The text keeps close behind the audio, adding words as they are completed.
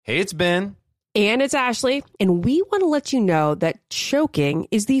Hey, it's Ben. And it's Ashley, and we want to let you know that choking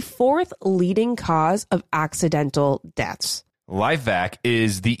is the fourth leading cause of accidental deaths. LifeVac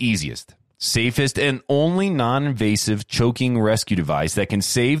is the easiest, safest, and only non-invasive choking rescue device that can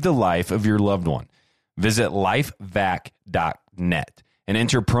save the life of your loved one. Visit lifevac.net and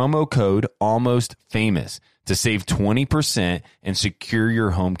enter promo code ALMOSTFAMOUS to save 20% and secure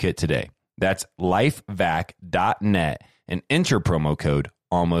your home kit today. That's lifevac.net and enter promo code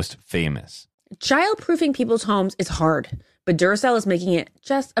ALMOSTFAMOUS. Childproofing people's homes is hard, but Duracell is making it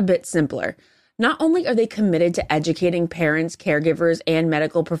just a bit simpler. Not only are they committed to educating parents, caregivers, and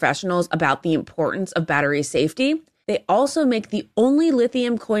medical professionals about the importance of battery safety, they also make the only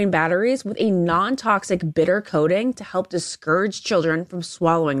lithium coin batteries with a non-toxic bitter coating to help discourage children from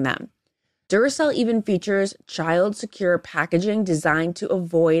swallowing them. Duracell even features child-secure packaging designed to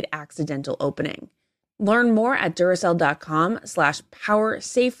avoid accidental opening. Learn more at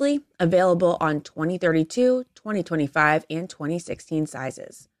Duracell.com/powersafely, available on 2032, 2025, and 2016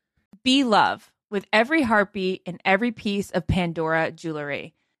 sizes. Be love with every heartbeat and every piece of Pandora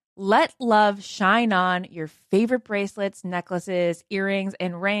jewelry. Let love shine on your favorite bracelets, necklaces, earrings,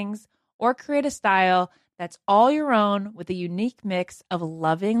 and rings, or create a style that's all your own with a unique mix of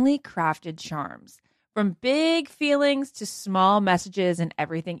lovingly crafted charms. From big feelings to small messages and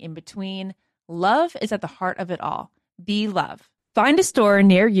everything in between, love is at the heart of it all. Be love. Find a store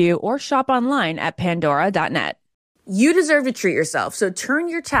near you or shop online at pandora.net. You deserve to treat yourself, so turn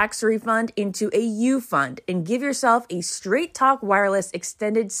your tax refund into a U fund and give yourself a Straight Talk Wireless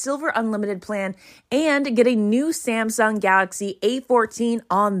Extended Silver Unlimited plan and get a new Samsung Galaxy A14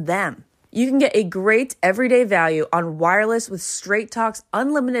 on them. You can get a great everyday value on wireless with Straight Talk's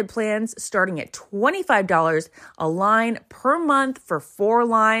unlimited plans starting at $25 a line per month for 4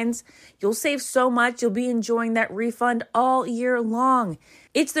 lines. You'll save so much, you'll be enjoying that refund all year long.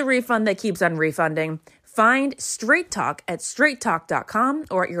 It's the refund that keeps on refunding. Find Straight Talk at straighttalk.com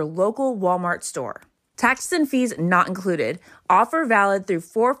or at your local Walmart store. Taxes and fees not included. Offer valid through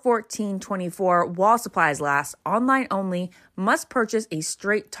 4/14/24 while supplies last. Online only. Must purchase a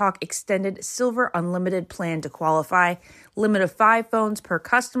Straight Talk Extended Silver Unlimited plan to qualify. Limit of 5 phones per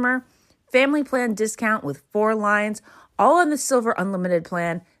customer. Family plan discount with 4 lines. All on the Silver Unlimited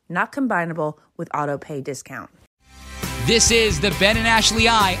plan. Not combinable with auto pay discount. This is the Ben and Ashley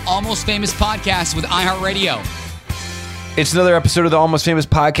I Almost Famous podcast with iHeartRadio. It's another episode of the Almost Famous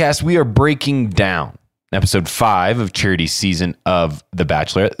podcast. We are breaking down episode 5 of Charity's season of The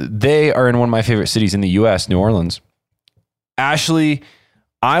Bachelor. They are in one of my favorite cities in the U.S., New Orleans. Ashley,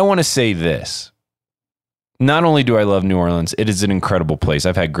 I want to say this. Not only do I love New Orleans, it is an incredible place.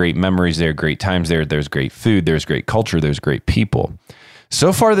 I've had great memories there, great times there. There's great food, there's great culture, there's great people.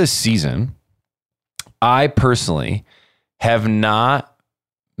 So far this season, I personally have not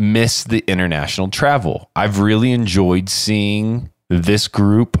missed the international travel. I've really enjoyed seeing this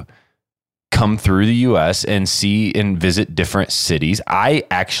group come through the U.S. and see and visit different cities. I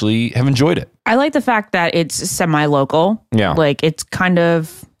actually have enjoyed it. I like the fact that it's semi-local. Yeah. Like it's kind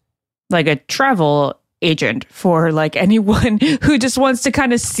of like a travel agent for like anyone who just wants to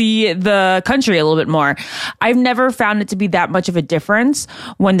kind of see the country a little bit more. I've never found it to be that much of a difference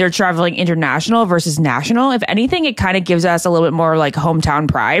when they're traveling international versus national. If anything, it kind of gives us a little bit more like hometown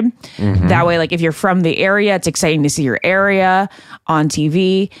pride. Mm-hmm. That way, like if you're from the area, it's exciting to see your area on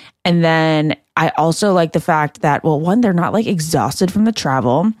TV. And then I also like the fact that, well, one, they're not like exhausted from the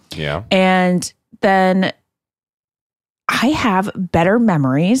travel. Yeah. And then I have better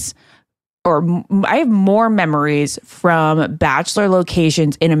memories, or I have more memories from Bachelor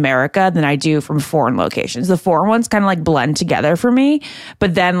locations in America than I do from foreign locations. The foreign ones kind of like blend together for me.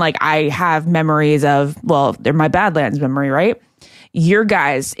 But then like I have memories of, well, they're my Badlands memory, right? Your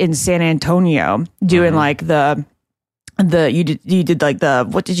guys in San Antonio doing like you did like the,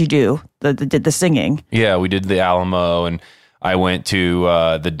 what did you do? Did the singing. Yeah, we did the Alamo, and I went to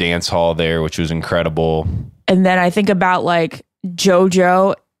the dance hall there, which was incredible. And then I think about like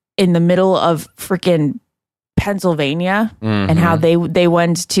JoJo in the middle of freaking Pennsylvania, and how they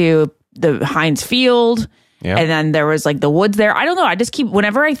went to the Heinz Field. Yeah. And then there was like the woods there. I don't know. I just keep,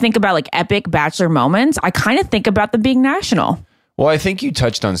 whenever I think about like epic Bachelor moments, I kind of think about them being national. Well, I think you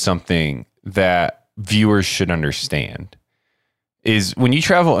touched on something that viewers should understand is when you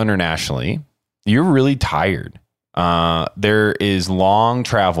travel internationally, you're really tired. There is long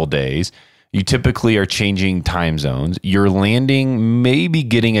travel days. You typically are changing time zones. You're landing, maybe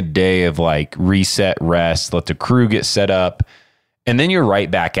getting a day of like reset, rest, let the crew get set up. And then you're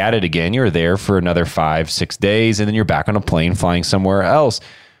right back at it again. You're there for another 5-6 days, and then you're back on a plane flying somewhere else.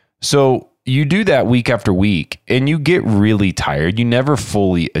 So you do that week after week and you get really tired. You never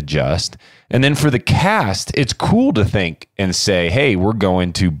fully adjust. And then for the cast, it's cool to think and say, hey, we're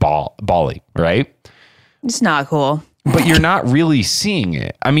going to Bali, right? It's not cool. But you're not really seeing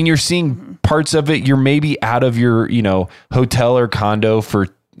it. I mean, you're seeing parts of it. You're maybe out of your, hotel or condo for,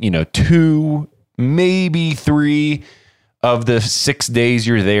 2, maybe 3 of the 6 days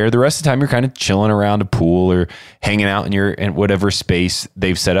you're there. The rest of the time, you're kind of chilling around a pool or hanging out in whatever space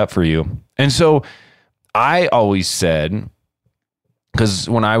they've set up for you. And so I always said, because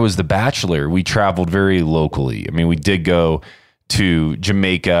when I was the Bachelor, we traveled very locally. I mean, we did go to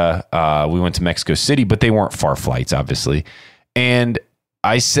Jamaica. We went to Mexico City, but they weren't far flights, obviously. And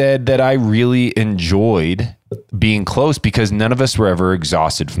I said that I really enjoyed being close because none of us were ever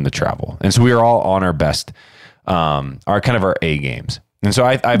exhausted from the travel. And so we were all on our best, our A games. And so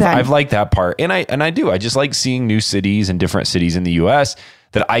I've liked that part. And I do. I just like seeing new cities and different cities in the US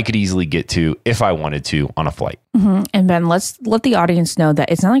that I could easily get to if I wanted to on a flight. Mm-hmm. And Ben, let's let the audience know that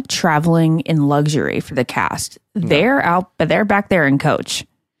it's not like traveling in luxury for the cast. No. They're back there in coach.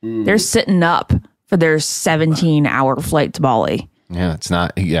 They're sitting up for their 17-hour flight to Bali. Yeah,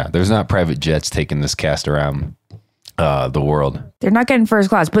 there's not private jets taking this cast around the world. They're not getting first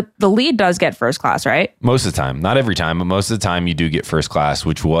class, but the lead does get first class, right? Most of the time. Not every time, but most of the time you do get first class,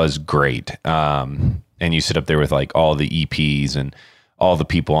 which was great. And you sit up there with like all the EPs and all the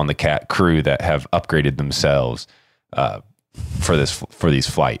people on the crew that have upgraded themselves for these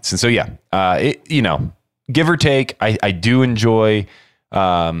flights. And so, give or take, I do enjoy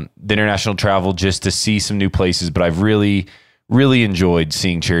the international travel just to see some new places, but I've really, really enjoyed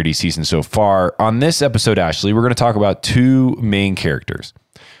seeing Charity's season so far. On this episode, Ashley, we're going to talk about 2 main characters,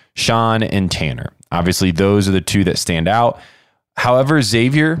 Sean and Tanner. Obviously, those are the 2 that stand out. However,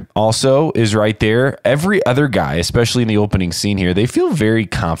 Xavier also is right there. Every other guy, especially in the opening scene here, they feel very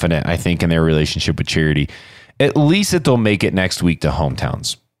confident, I think, in their relationship with Charity. At least that they'll make it next week to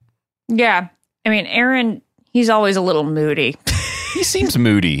hometowns. Yeah. I mean, Aaron, he's always a little moody. He seems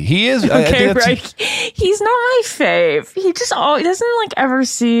moody. He is. Okay, right. He's not my fave. He doesn't ever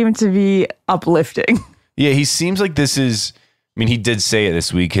seem to be uplifting. Yeah, he seems like this is, he did say it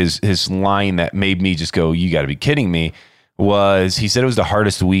this week. His line that made me just go, you got to be kidding me, was he said it was the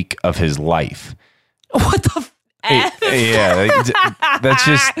hardest week of his life. What the F? Yeah, that's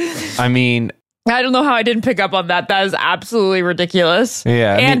just, I don't know how I didn't pick up on that. That is absolutely ridiculous.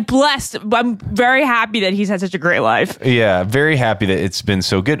 Yeah. Blessed. I'm very happy that he's had such a great life. Yeah, very happy that it's been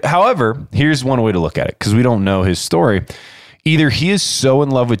so good. However, here's one way to look at it, because we don't know his story. Either he is so in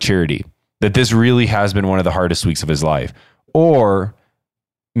love with Charity that this really has been one of the hardest weeks of his life, or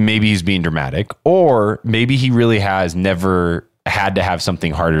maybe he's being dramatic, or maybe he really has never had to have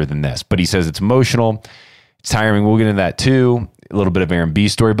something harder than this. But he says it's emotional, it's tiring. We'll get into that too. A little bit of Aaron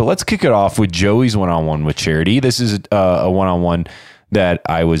B's story, but let's kick it off with Joey's one-on-one with Charity. This is a one-on-one that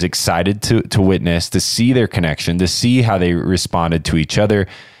I was excited to witness, to see their connection, to see how they responded to each other.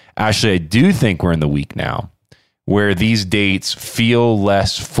 Actually, I do think we're in the week now where these dates feel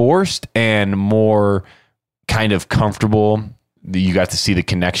less forced and more kind of comfortable. You got to see the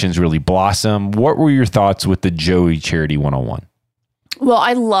connections really blossom. What were your thoughts with the Joey Charity one-on-one? Well,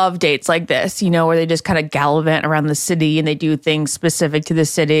 I love dates like this, where they just kind of gallivant around the city and they do things specific to the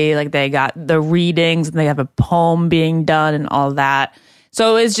city. Like they got the readings and they have a poem being done and all that.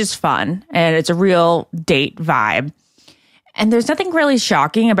 So it's just fun and it's a real date vibe. And there's nothing really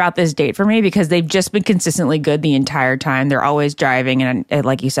shocking about this date for me because they've just been consistently good the entire time. They're always driving. And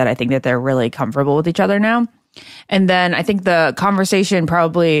like you said, I think that they're really comfortable with each other now. And then I think the conversation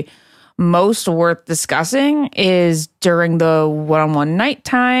probably most worth discussing is during the one-on-one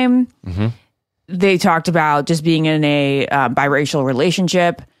nighttime. Mm-hmm. They talked about just being in a biracial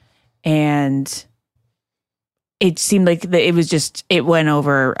relationship, and it seemed like it went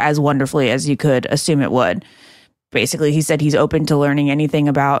over as wonderfully as you could assume it would. Basically, he said he's open to learning anything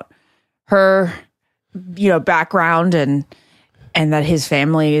about her, background, and that his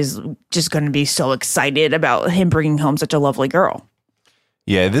family is just going to be so excited about him bringing home such a lovely girl.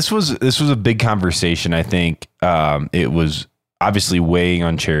 Yeah, this was a big conversation. I think it was obviously weighing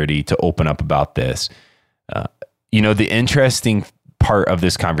on Charity to open up about this. The interesting part of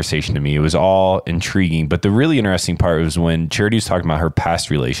this conversation to me, it was all intriguing, but the really interesting part was when Charity was talking about her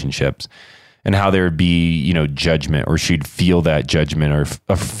past relationships and how there would be, judgment, or she'd feel that judgment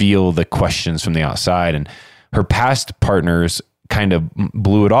or feel the questions from the outside. And her past partners kind of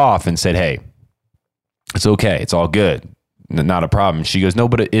blew it off and said, hey, it's okay. It's all good. Not a problem. She goes, no,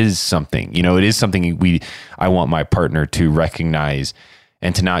 but it is something, it is something I want my partner to recognize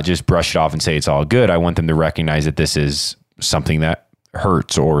and to not just brush it off and say it's all good. I want them to recognize that this is something that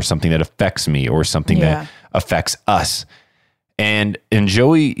hurts or something that affects me or something that affects us. And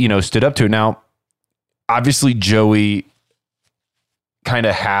Joey, stood up to it. Now, obviously Joey kind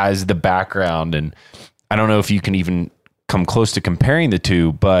of has the background, and I don't know if you can even come close to comparing the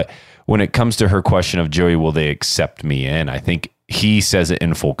two, but when it comes to her question of Joey, will they accept me in? I think he says it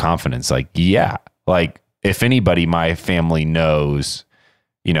in full confidence. Like, yeah, like if anybody, my family knows,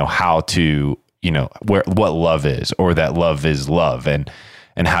 how to, what love is, or that love is love, and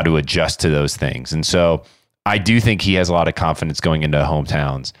how to adjust to those things. And so I do think he has a lot of confidence going into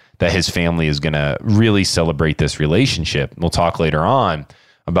hometowns that his family is going to really celebrate this relationship. We'll talk later on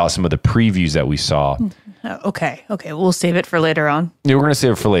about some of the previews that we saw. Okay. We'll save it for later on. Yeah, we're going to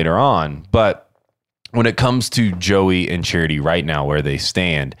save it for later on. But when it comes to Joey and Charity right now, where they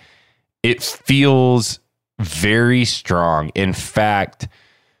stand, it feels very strong. In fact,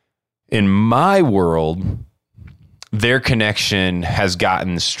 in my world, their connection has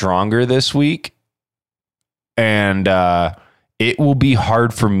gotten stronger this week. And it will be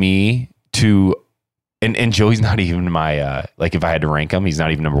hard for me to, and Joey's not even my, if I had to rank him, he's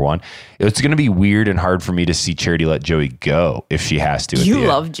not even number one. It's going to be weird and hard for me to see Charity let Joey go if she has to. You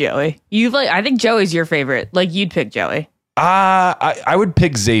love Joey. I think Joey's your favorite. Like, you'd pick Joey. I would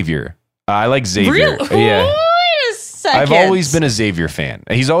pick Xavier. I like Xavier. Really? Yeah. Wait a second. I've always been a Xavier fan.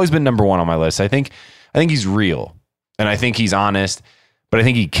 He's always been number one on my list. I think he's real, and I think he's honest, but I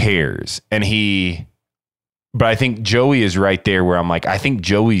think he cares, but I think Joey is right there where I'm like, I think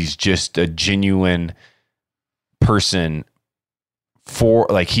Joey's just a genuine person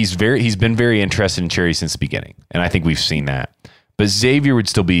he's been very interested in Charity since the beginning. And I think we've seen that. But Xavier would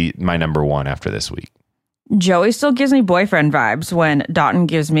still be my number one after this week. Joey still gives me boyfriend vibes when Dotun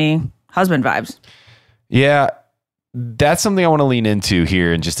gives me husband vibes. Yeah, that's something I want to lean into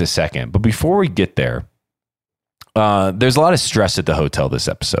here in just a second. But before we get there, there's a lot of stress at the hotel this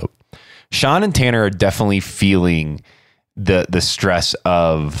episode. Sean and Tanner are definitely feeling the stress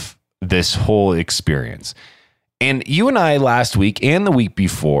of this whole experience. And you and I last week and the week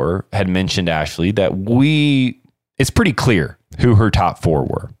before had mentioned, Ashley, that it's pretty clear who her top four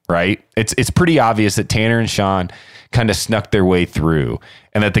were, right? It's pretty obvious that Tanner and Sean kind of snuck their way through,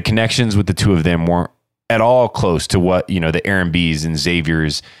 and that the connections with the two of them weren't at all close to what, the Aaron B's and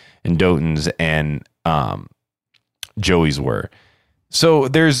Xavier's and Dotun's and Joey's were. So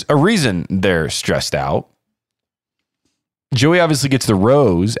there's a reason they're stressed out. Joey obviously gets the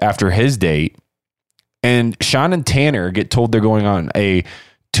rose after his date, and Sean and Tanner get told they're going on a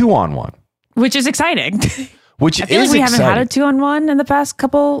 2-on-1. Which is exciting. Which I feel like we haven't had a 2-on-1 in the past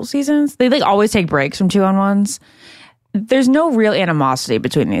couple seasons. They always take breaks from 2-on-1s. There's no real animosity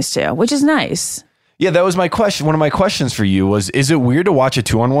between these two, which is nice. Yeah, that was my question. One of my questions for you was, is it weird to watch a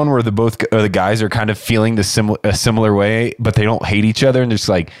 2-on-1 where the guys are kind of feeling a similar way, but they don't hate each other? And it's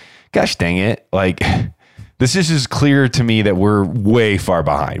like, gosh dang it. Like, this is just clear to me that we're way far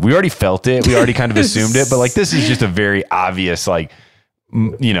behind. We already felt it. We already kind of assumed it. But this is just a very obvious, sign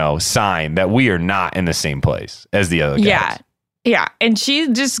that we are not in the same place as the other guys. Yeah. And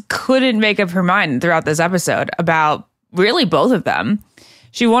she just couldn't make up her mind throughout this episode about really both of them.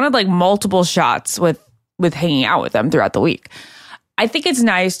 She wanted multiple shots with hanging out with them throughout the week. I think it's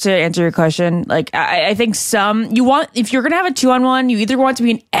nice to answer your question. I think if you're going to have a 2-on-1, you either want it to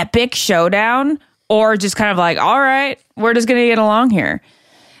be an epic showdown or just kind of all right, we're just going to get along here.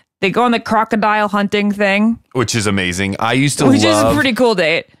 They go on the crocodile hunting thing, which is amazing. Which is a pretty cool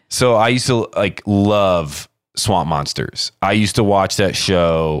date. So I used to love Swamp Monsters. I used to watch that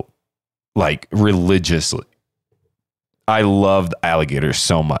show religiously. I loved alligators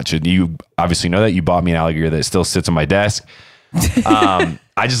so much. And you obviously know that. You bought me an alligator that still sits on my desk. I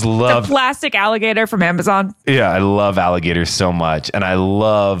just love the plastic alligator from Amazon. Yeah, I love alligators so much. And I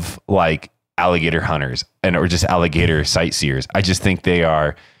love alligator hunters or just alligator sightseers. I just think they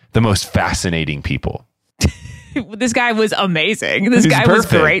are the most fascinating people. This guy was amazing. This guy was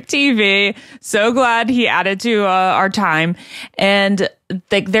great TV. So glad he added to our time. And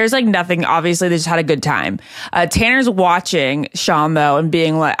there's nothing. Obviously, they just had a good time. Tanner's watching Sean, though, and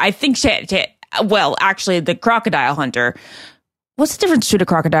being I think actually, the crocodile hunter. What's the difference between a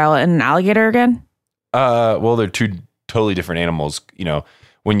crocodile and an alligator again? Well, they're two totally different animals.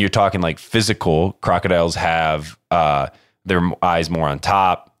 When you're talking physical, crocodiles have their eyes more on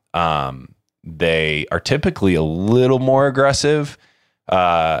top. They are typically a little more aggressive.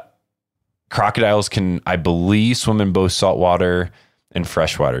 Crocodiles can, I believe, swim in both saltwater and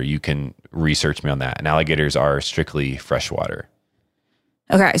freshwater. You can research me on that. And alligators are strictly freshwater.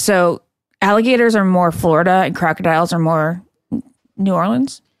 Okay, so alligators are more Florida and crocodiles are more New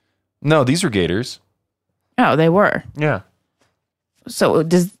Orleans? No, these are gators. Oh, they were. Yeah. So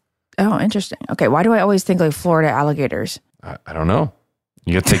oh, interesting. Okay, why do I always think like Florida alligators? I don't know.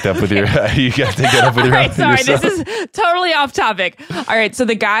 You got to take that up with your. You got to take that up with your. All right, sorry, yourself. this is totally off topic. All right, so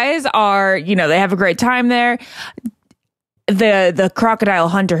the guys are, they have a great time there. The crocodile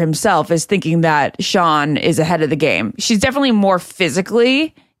hunter himself is thinking that Sean is ahead of the game. She's definitely more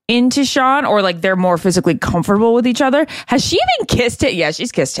physically into Sean, or like they're more physically comfortable with each other. Has she even kissed it? Yeah,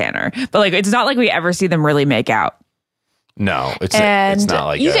 she's kissed Tanner, but like it's not like we ever see them really make out. No, it's not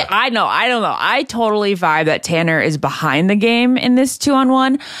like that. I don't know. I totally vibe that Tanner is behind the game in this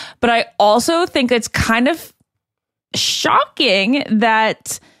 2-on-1, but I also think it's kind of shocking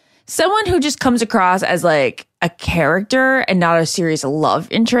that someone who just comes across as like a character and not a serious love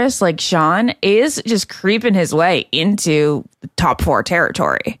interest like Sean is just creeping his way into the top 4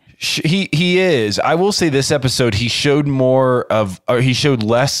 territory. He is. I will say this episode, he showed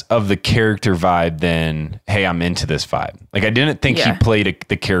less of the character vibe than, hey, I'm into this vibe. Like, I didn't think he played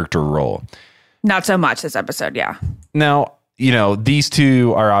the character role. Not so much this episode, yeah. Now, these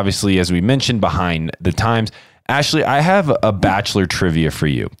two are obviously, as we mentioned, behind the times. Ashley, I have a Bachelor trivia for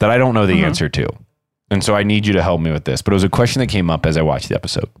you that I don't know the answer to. And so I need you to help me with this. But it was a question that came up as I watched the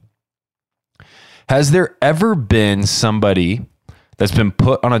episode. Has there ever been somebody that's been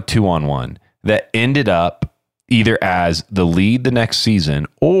put on a 2-on-1 that ended up either as the lead the next season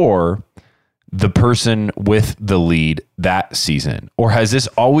or the person with the lead that season? Or has this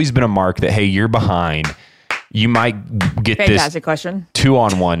always been a mark that, hey, you're behind, you might get Fantastic question.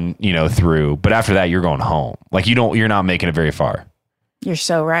 2-on-1, through, but after that you're going home. Like you're not making it very far. You're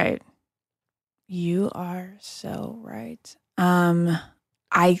so right. You are so right.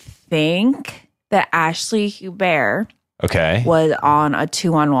 I think that Ashley Hubert was on a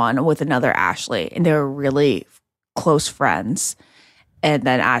 2-on-1 with another Ashley, and they were really close friends. And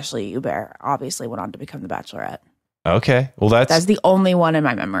then Ashley Hubert obviously went on to become the Bachelorette. Okay. Well, that's the only one in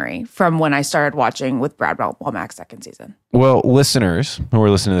my memory from when I started watching with Brad Womack's second season. Well, listeners who are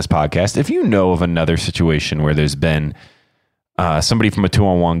listening to this podcast, if you know of another situation where there's been somebody from a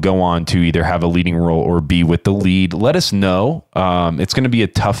 2-on-1 go on to either have a leading role or be with the lead, let us know. It's going to be a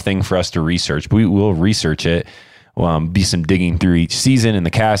tough thing for us to research, but we will research it. Be some digging through each season and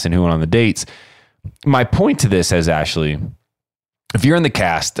the cast and who went on the dates. My point to this is, Ashley, if you're in the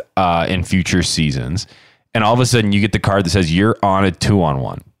cast in future seasons and all of a sudden you get the card that says you're on a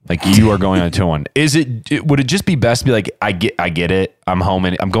 2-on-1, like you are going on a 2-on-1, would it just be best to be like, I get it. I'm home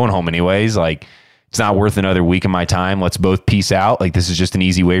and I'm going home anyways. Like, it's not worth another week of my time. Let's both peace out. Like, this is just an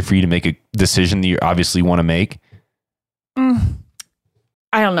easy way for you to make a decision that you obviously want to make.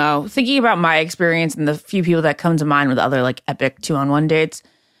 I don't know. Thinking about my experience and the few people that come to mind with other like epic 2-on-1 dates,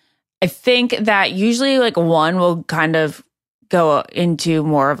 I think that usually like one will kind of go into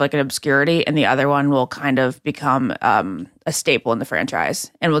more of like an obscurity and the other one will kind of become a staple in the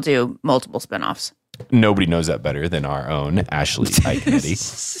franchise and we'll do multiple spinoffs. Nobody knows that better than our own Ashley Kennedy.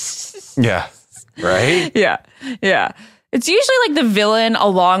 Yeah. Right? Yeah. It's usually like the villain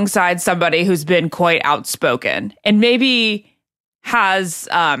alongside somebody who's been quite outspoken and maybe has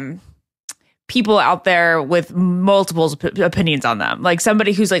people out there with multiple opinions on them. Like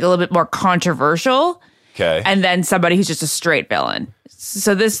somebody who's like a little bit more controversial. Okay. And then somebody who's just a straight villain.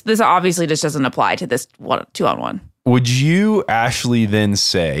 So this obviously just doesn't apply to this 2-on-1. Would you, Ashley, then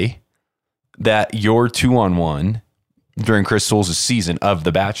say that your 2-on-1 during Chris Soules' season of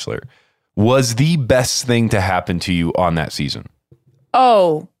The Bachelor was the best thing to happen to you on that season?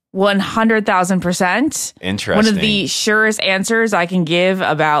 Oh, 100,000%. Interesting. One of the surest answers I can give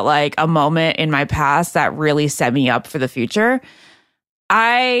about like a moment in my past that really set me up for the future.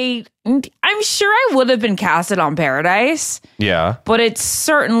 I'm sure I would have been casted on Paradise. Yeah. But it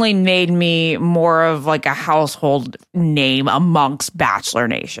certainly made me more of like a household name amongst Bachelor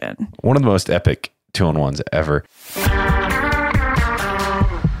Nation. One of the most epic 2-on-1s ever.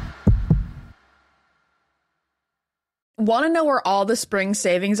 Want to know where all the spring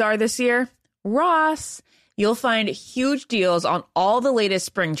savings are this year? Ross. You'll find huge deals on all the latest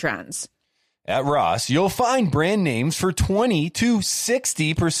spring trends. At Ross, you'll find brand names for 20 to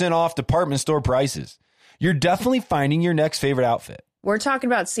 60% off department store prices. You're definitely finding your next favorite outfit. We're talking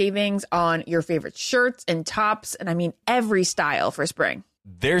about savings on your favorite shirts and tops, and I mean every style for spring.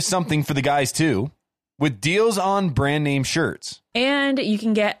 There's something for the guys too, with deals on brand name shirts. And you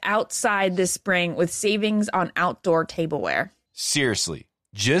can get outside this spring with savings on outdoor tableware. Seriously,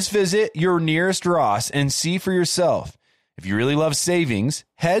 just visit your nearest Ross and see for yourself. If you really love savings,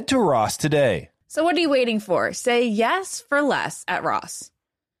 head to Ross today. So what are you waiting for? Say yes for less at Ross.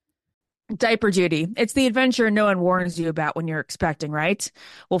 Diaper duty. It's the adventure no one warns you about when you're expecting, right?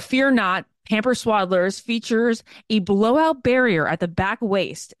 Well, fear not. Pampers Swaddlers features a blowout barrier at the back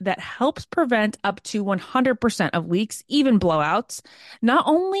waist that helps prevent up to 100% of leaks, even blowouts. Not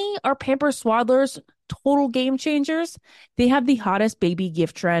only are Pampers Swaddlers total game changers, they have the hottest baby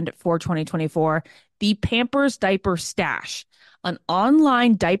gift trend for 2024, the Pampers Diaper Stash, an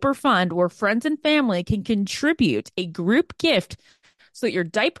online diaper fund where friends and family can contribute a group gift so that your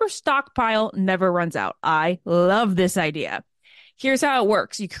diaper stockpile never runs out. I love this idea. Here's how it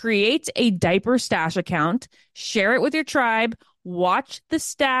works. You create a diaper stash account, share it with your tribe, watch the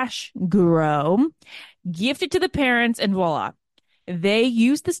stash grow, gift it to the parents, and voila. They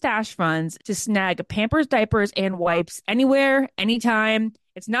use the stash funds to snag Pampers diapers and wipes anywhere, anytime.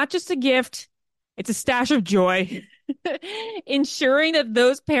 It's not just a gift. It's a stash of joy, ensuring that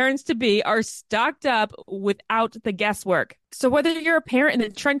those parents-to-be are stocked up without the guesswork. So whether you're a parent in the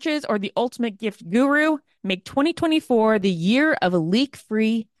trenches or the ultimate gift guru, make 2024 the year of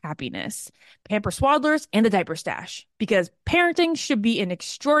leak-free happiness. Pampers Swaddlers and the Diaper Stash, because parenting should be an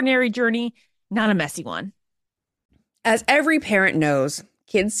extraordinary journey, not a messy one. As every parent knows,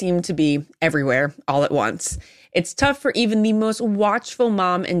 kids seem to be everywhere all at once. It's tough for even the most watchful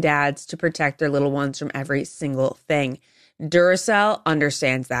mom and dads to protect their little ones from every single thing. Duracell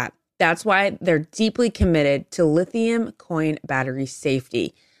understands that. That's why they're deeply committed to lithium coin battery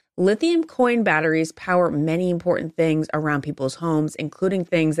safety. Lithium coin batteries power many important things around people's homes, including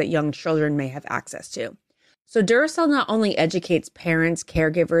things that young children may have access to. So Duracell not only educates parents,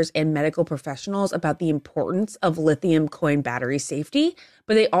 caregivers, and medical professionals about the importance of lithium coin battery safety,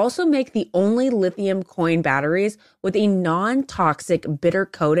 but they also make the only lithium coin batteries with a non-toxic bitter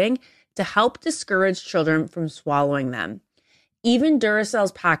coating to help discourage children from swallowing them. Even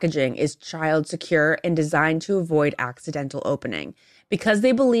Duracell's packaging is child secure and designed to avoid accidental opening. Because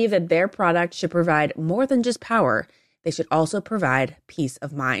they believe that their product should provide more than just power, they should also provide peace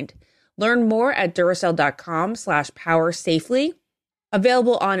of mind. Learn more at Duracell.com/powersafely.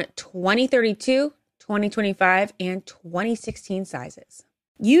 Available on 2032, 2025, and 2016 sizes.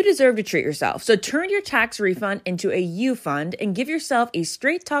 You deserve to treat yourself, so turn your tax refund into a U fund and give yourself a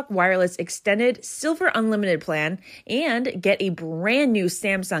Straight Talk Wireless Extended Silver Unlimited plan and get a brand new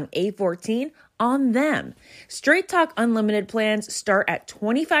Samsung A14 on them. Straight Talk Unlimited plans start at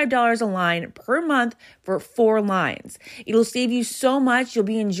 $25 a line per month for 4 lines. It'll save you so much, you'll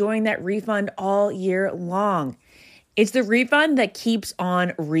be enjoying that refund all year long. It's the refund that keeps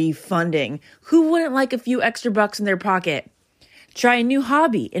on refunding. Who wouldn't like a few extra bucks in their pocket? Try a new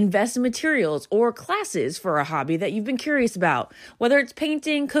hobby, invest in materials or classes for a hobby that you've been curious about, whether it's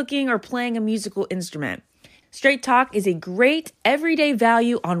painting, cooking, or playing a musical instrument. Straight Talk is a great everyday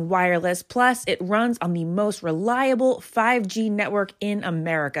value on wireless, plus it runs on the most reliable 5G network in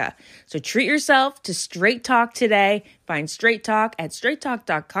America. So treat yourself to Straight Talk today. Find Straight Talk at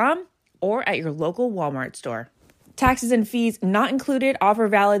straighttalk.com or at your local Walmart store. Taxes and fees not included. Offer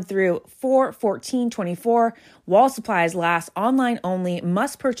valid through 4/14/24. While supplies last. Online only.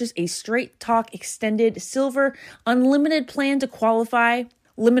 Must purchase a Straight Talk Extended Silver Unlimited plan to qualify.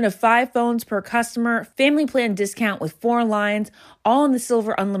 Limit of 5 phones per customer. Family plan discount with 4 lines. All in the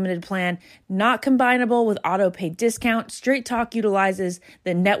Silver Unlimited plan. Not combinable with auto pay discount. Straight Talk utilizes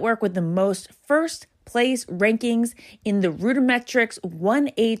the network with the most first place rankings in the Rudimetrics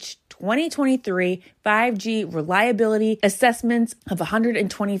 1H 2023 5G reliability assessments of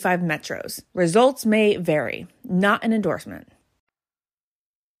 125 metros. Results may vary. Not an endorsement.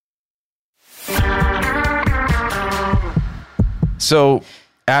 So,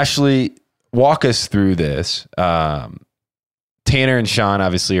 Ashley, walk us through this. Tanner and Sean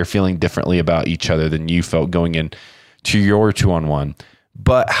obviously are feeling differently about each other than you felt going in to your 2-on-1.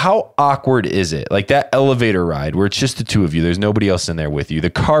 But how awkward is it? Like that elevator ride where it's just the two of you. There's nobody else in there with you. The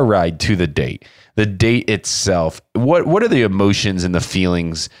car ride to the date itself. What are the emotions and the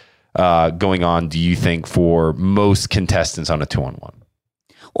feelings going on, do you think, for most contestants on a 2-on-1?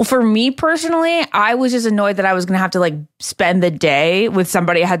 Well, for me personally, I was just annoyed that I was going to have to spend the day with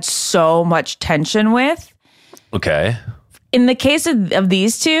somebody I had so much tension with. Okay. In the case of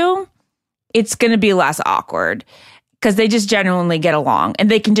these two, it's going to be less awkward because they just genuinely get along and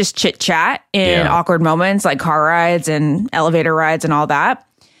they can just chit chat in awkward moments like car rides and elevator rides and all that.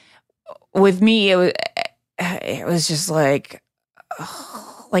 With me, it was just like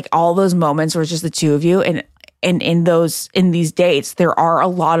all those moments where it's just the two of you. And in these dates, there are a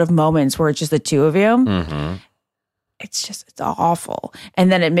lot of moments where it's just the two of you. Mm-hmm. It's awful.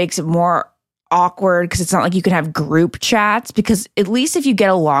 And then it makes it more awkward because it's not like you can have group chats, because at least if you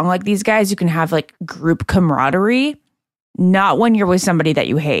get along like these guys, you can have group camaraderie, not when you're with somebody that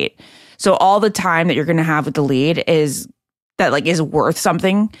you hate. So all the time that you're going to have with the lead is worth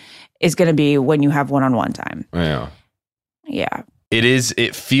something is going to be when you have one-on-one time. Yeah. Yeah.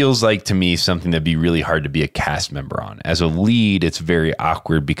 It feels like to me something that'd be really hard to be a cast member on. As a lead, it's very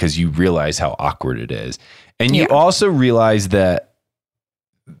awkward because you realize how awkward it is. And you also realize that,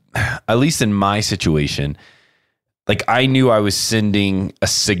 at least in my situation, like I knew I was sending a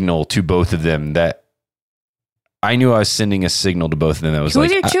signal to both of them that was Who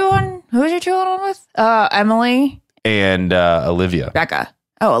was your two on with? Emily and Olivia. Becca.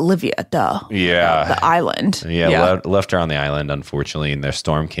 Oh, Olivia, duh. Yeah. The island. Yeah. Left her on the island, unfortunately, and their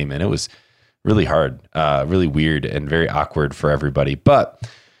storm came in. It was really hard, really weird, and very awkward for everybody. But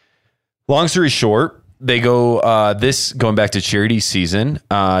long story short, they go, going back to Charity season,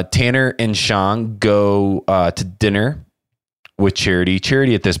 Tanner and Sean go to dinner with Charity.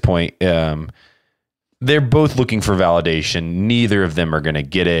 Charity at this point, they're both looking for validation. Neither of them are going to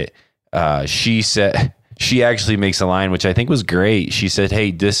get it. She actually makes a line, which I think was great. She said,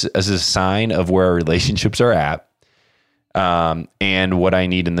 hey, this is a sign of where our relationships are at. And what I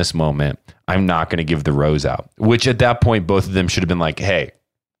need in this moment, I'm not going to give the rose out, which at that point, both of them should have been like, hey,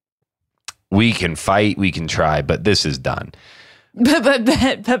 we can fight, we can try, but this is done. But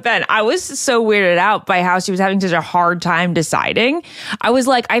Ben, I was so weirded out by how she was having such a hard time deciding. I was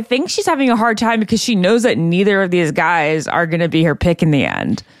like, I think she's having a hard time because she knows that neither of these guys are going to be her pick in the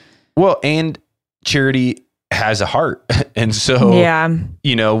end. Well, and Charity has a heart. And so,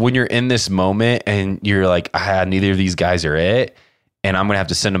 you know, when you're in this moment and you're like, neither of these guys are it, and I'm going to have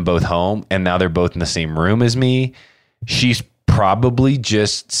to send them both home, and now they're both in the same room as me, she's probably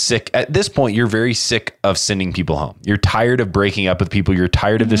just sick. At this point, you're very sick of sending people home. You're tired of breaking up with people. You're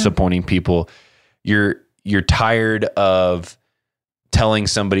tired of disappointing people. You're tired of telling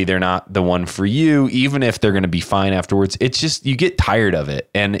somebody they're not the one for you, even if they're going to be fine afterwards. It's just, you get tired of it,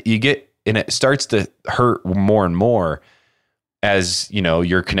 and it starts to hurt more and more as, you know,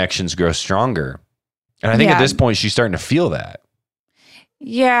 your connections grow stronger. And I think at this point, she's starting to feel that.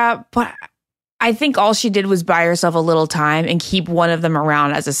 Yeah, but I think all she did was buy herself a little time and keep one of them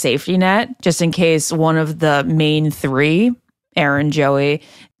around as a safety net, just in case one of the main three, Aaron, Joey,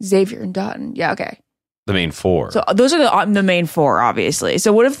 Xavier, and Dotun. Yeah, okay. The main four. So those are the main four, obviously.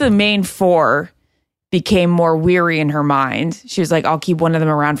 So what if the main four became more weary in her mind? She was like, I'll keep one of them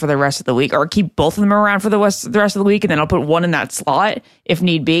around for the rest of the week, or keep both of them around for the rest of the week, and then I'll put one in that slot if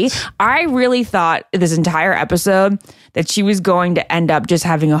need be. I really thought this entire episode that she was going to end up just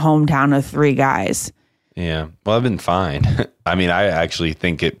having a hometown of 3 guys. Yeah. Well, I've been fine. I mean, I actually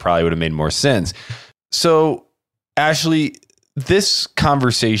think it probably would have made more sense. So, Ashley, this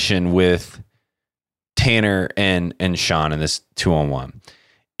conversation with Tanner and Sean in this 2-on-1,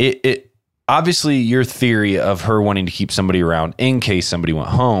 it obviously, your theory of her wanting to keep somebody around in case somebody went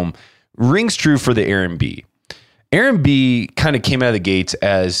home rings true for the Aaron B. Aaron B kind of came out of the gates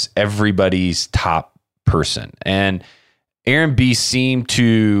as everybody's top person. And Aaron B seemed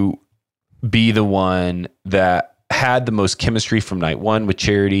to be the one that had the most chemistry from night one with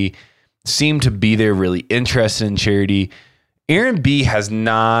Charity, seemed to be there really interested in Charity. Aaron B has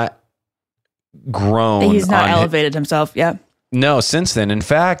not grown. He's not elevated himself. Yeah. No, since then. In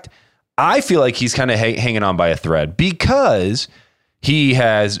fact, I feel like he's kind of hanging on by a thread because he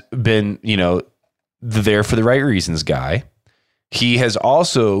has been, you know, there for the right reasons guy. He has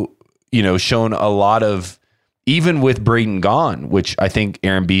also, you know, shown a lot of, even with Brayden gone, which I think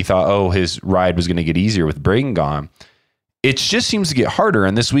Aaron B thought, his ride was going to get easier with Brayden gone. It just seems to get harder.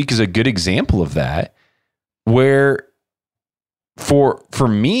 And this week is a good example of that, where for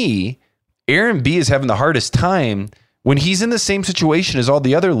me, Aaron B is having the hardest time when he's in the same situation as all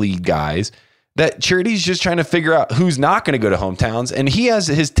the other lead guys, that Charity's just trying to figure out who's not going to go to hometowns, and he has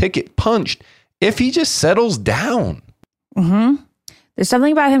his ticket punched if he just settles down. Mm-hmm. There's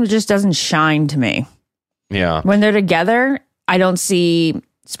something about him that just doesn't shine to me. Yeah. When they're together, I don't see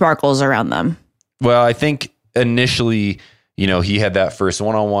sparkles around them. Well, I think initially, you know, he had that first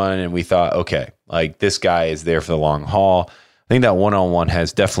one-on-one, and we thought, okay, like this guy is there for the long haul. I think that one-on-one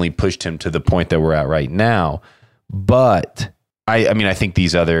has definitely pushed him to the point that we're at right now. But I mean, I think the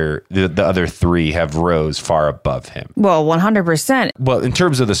other 3 have rose far above him. Well, 100%. Well, in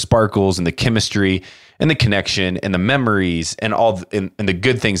terms of the sparkles and the chemistry and the connection and the memories and and the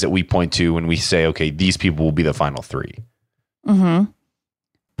good things that we point to when we say, okay, these people will be the final 3. Mm-hmm.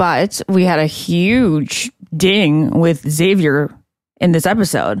 But we had a huge ding with Xavier in this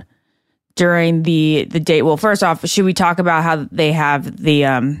episode during the date. Well, first off, should we talk about how they have the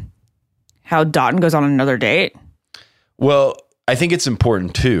how Dotun goes on another date? Well, I think it's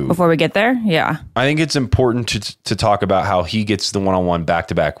important too. Before we get there, yeah. I think it's important to talk about how he gets the one-on-one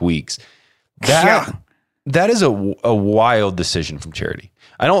back-to-back weeks. That is a wild decision from Charity.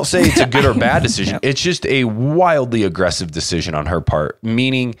 I don't say it's a good or bad decision. It's just a wildly aggressive decision on her part,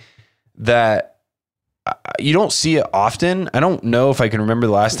 meaning that you don't see it often. I don't know if I can remember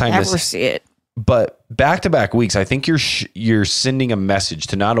the last time Never see it. But back-to-back weeks, I think you're sending a message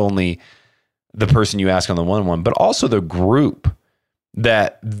to not only the person you ask on the one-on-one, but also the group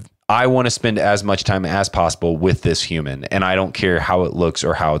that I want to spend as much time as possible with this human, and I don't care how it looks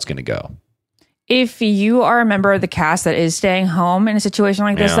or how it's going to go. If you are a member of the cast that is staying home in a situation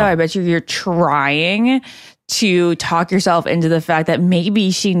like this, though, I bet you're trying to talk yourself into the fact that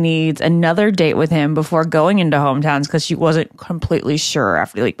maybe she needs another date with him before going into hometowns because she wasn't completely sure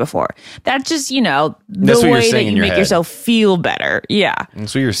after the week before. That's just, the way that you make yourself feel better. Yeah.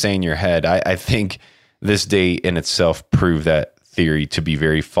 That's what you're saying in your head. I think this date in itself proved that theory to be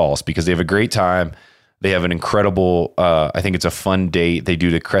very false because they have a great time. They have an incredible, I think it's a fun date. They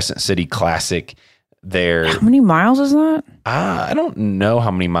do the Crescent City Classic there. How many miles is that? I don't know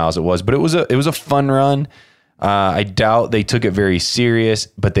how many miles it was, but it was a fun run. I doubt they took it very serious,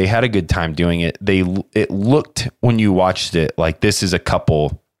 but they had a good time doing it. It looked when you watched it like this is a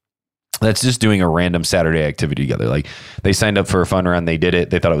couple that's just doing a random Saturday activity together. Like they signed up for a fun run. They did it.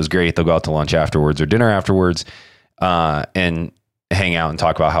 They thought it was great. They'll go out to lunch afterwards or dinner afterwards, and hang out and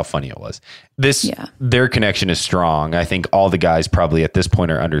talk about how funny it was. Their connection is strong. I think all the guys probably at this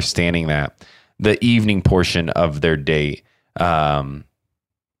point are understanding that the evening portion of their date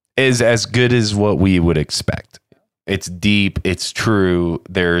is as good as what we would expect. It's deep. It's true.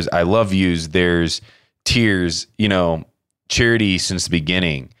 There's I love yous. There's tears. Charity since the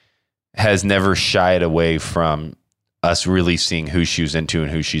beginning has never shied away from us really seeing who she was into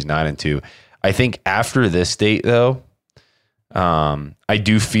and who she's not into. I think after this date, though, I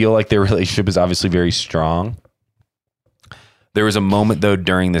do feel like their relationship is obviously very strong. There was a moment, though,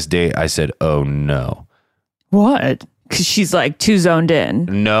 during this date, I said, oh, no. What? Because she's like too zoned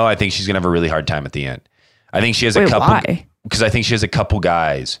in. No, I think she's going to have a really hard time at the end. I think she has a couple. Why? Because I think she has a couple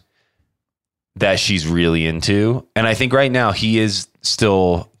guys that she's really into. And I think right now he is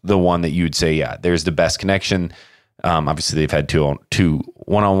still the one that you would say, yeah, there's the best connection. Obviously, they've had two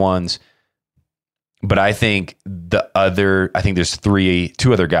one-on-ones. But I think there's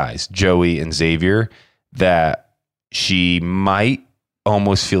two other guys, Joey and Xavier, that she might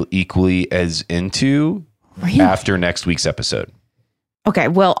almost feel equally as into after next week's episode. Okay,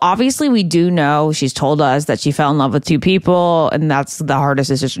 well, obviously we do know she's told us that she fell in love with two people, and that's the hardest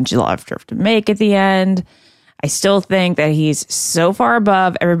decision she'll have to make at the end. I still think that he's so far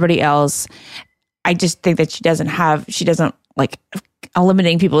above everybody else. I just think that she doesn't like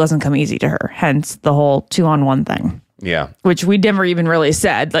eliminating people doesn't come easy to her. Hence the whole 2-on-1 thing. Yeah. Which we never even really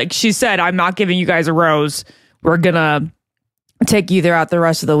said. Like she said, I'm not giving you guys a rose. We're going to take you throughout the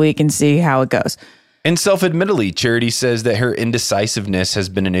rest of the week and see how it goes. And self-admittedly, Charity says that her indecisiveness has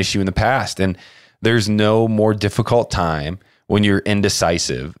been an issue in the past. And there's no more difficult time when you're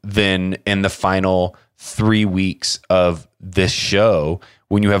indecisive than in the final 3 weeks of this show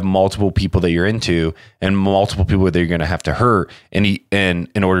when you have multiple people that you're into and multiple people that you're going to have to hurt in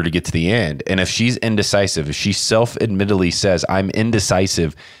order to get to the end. And if she's indecisive, if she self-admittedly says, I'm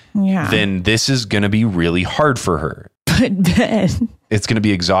indecisive, then this is going to be really hard for her. But Ben, it's going to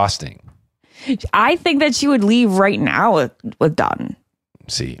be exhausting. I think that she would leave right now with Dotun.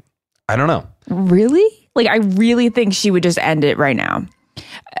 See, I don't know. Really? Like, I really think she would just end it right now.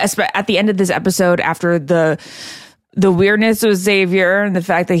 At the end of this episode, after the weirdness with Xavier and the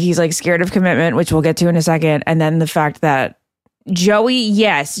fact that he's like scared of commitment, which we'll get to in a second. And then the fact that Joey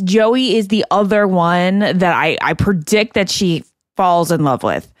is the other one that I predict that she falls in love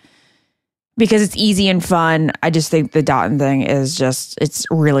with because it's easy and fun. I just think the Dotun thing is it's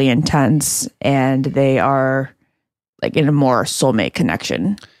really intense and they are like in a more soulmate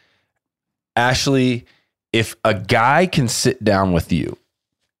connection. Ashley, if a guy can sit down with you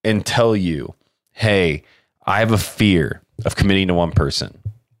and tell you, hey, I have a fear of committing to one person.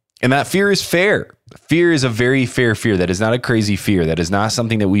 And that fear is fair. Fear is a very fair fear. That is not a crazy fear. That is not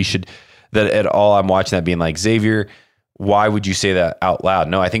something that at all I'm watching that being like, Xavier, why would you say that out loud?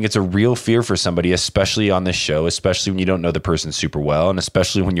 No, I think it's a real fear for somebody, especially on this show, especially when you don't know the person super well, and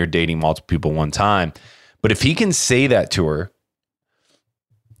especially when you're dating multiple people one time. But if he can say that to her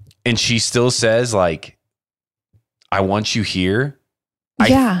and she still says like, I want you here.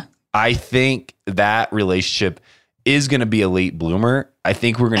 Yeah. I think that relationship is going to be a late bloomer. I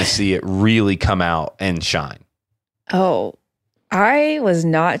think we're going to see it really come out and shine. Oh, I was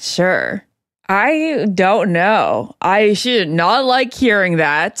not sure. I don't know. I should not like hearing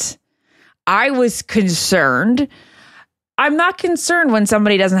that. I was concerned. I'm not concerned when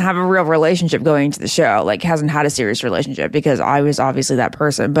somebody doesn't have a real relationship going into the show, like hasn't had a serious relationship, because I was obviously that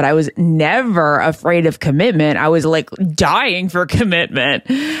person, but I was never afraid of commitment. I was like dying for commitment.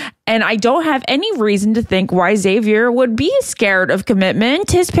 And I don't have any reason to think why Xavier would be scared of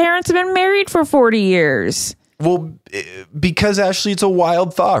commitment. His parents have been married for 40 years. Well, because Ashley, it's a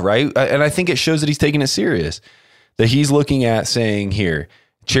wild thought, right? And I think it shows that he's taking it serious, that he's looking at saying here,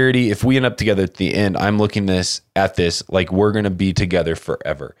 Charity, if we end up together at the end, I'm looking at this like we're going to be together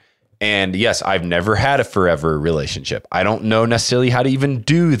forever. And yes, I've never had a forever relationship. I don't know necessarily how to even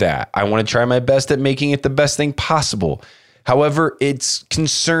do that. I want to try my best at making it the best thing possible. However, it's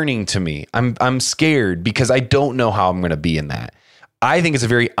concerning to me. I'm scared because I don't know how I'm going to be in that. I think it's a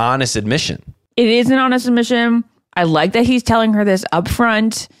very honest admission. It is an honest admission. I like that he's telling her this up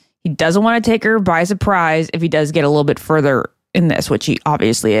front. He doesn't want to take her by surprise if he does get a little bit further in this, which he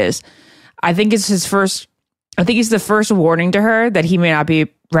obviously is. I think it's the first warning to her that he may not be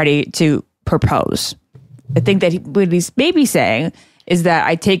ready to propose. I think that what he's maybe saying is that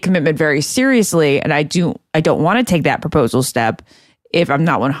I take commitment very seriously, and I don't want to take that proposal step if I'm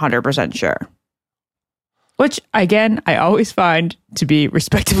not 100% sure. Which, again, I always find to be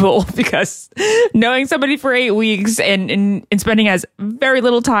respectable, because knowing somebody for 8 weeks and spending as very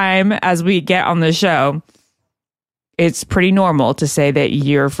little time as we get on the show, it's pretty normal to say that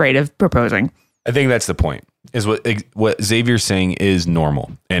you're afraid of proposing. I think that's the point, is what Xavier's saying is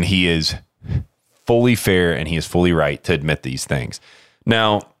normal, and he is fully fair and he is fully right to admit these things.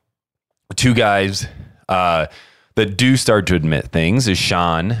 Now, two guys that do start to admit things is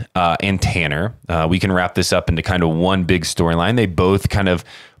Sean and Tanner. We can wrap this up into kind of one big storyline. They both kind of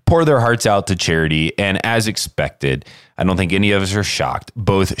pour their hearts out to Charity, and as expected, I don't think any of us are shocked.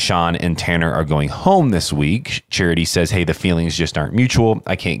 Both Sean and Tanner are going home this week. Charity says, hey, the feelings just aren't mutual.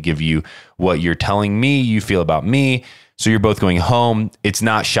 I can't give you what you're telling me you feel about me. So you're both going home. It's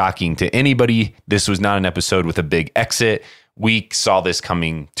not shocking to anybody. This was not an episode with a big exit. We saw this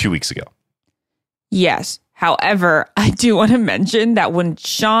coming 2 weeks ago. Yes. However, I do want to mention that when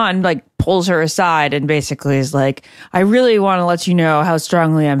Sean pulls her aside and basically is like, I really want to let you know how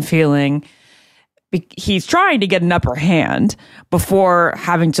strongly I'm feeling, he's trying to get an upper hand before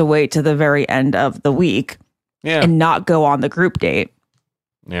having to wait to the very end of the week and not go on the group date.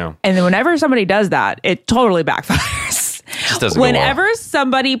 Yeah. And then whenever somebody does that, it totally backfires. Just doesn't Whenever go well.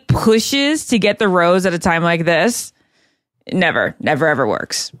 somebody pushes to get the rose at a time like this, never ever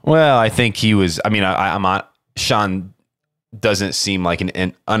works. Well, I think he was, Sean doesn't seem like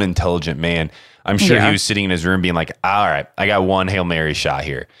an unintelligent man. I'm sure he was sitting in his room being like, all right, I got one Hail Mary shot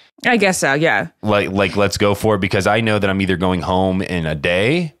here. I guess so, yeah. Like let's go for it, because I know that I'm either going home in a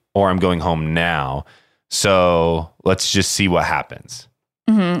day or I'm going home now. So let's just see what happens.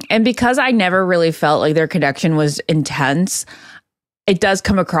 Mm-hmm. And because I never really felt like their connection was intense, it does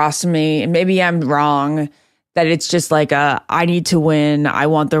come across to me, and maybe I'm wrong, that it's just like I need to win, I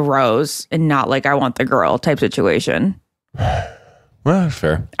want the rose, and not like I want the girl type situation. Well,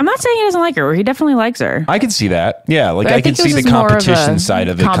 fair. I'm not saying he doesn't like her. He definitely likes her. I can see that. Yeah, But I can see the competition side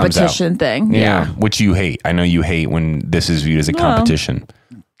of it comes out. Competition thing. Yeah. Which you hate. I know you hate when this is viewed as a competition.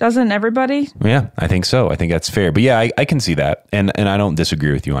 Doesn't everybody? Yeah, I think so. I think that's fair. But yeah, I can see that. And I don't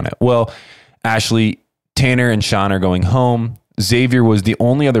disagree with you on it. Well, Ashley, Tanner and Sean are going home. Xavier was the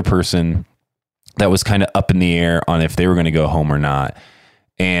only other person that was kind of up in the air on if they were going to go home or not.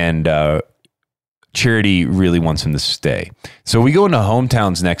 And Charity really wants him to stay. So we go into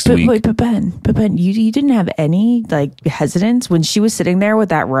hometowns next week. But Ben, you didn't have any hesitance when she was sitting there with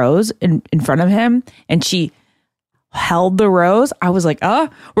that rose in front of him and she held the rose. I was like,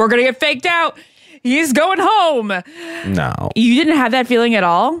 we're going to get faked out. He's going home. No. You didn't have that feeling at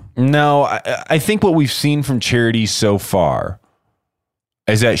all? No, I think what we've seen from Charity so far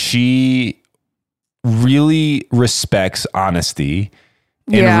is that she really respects honesty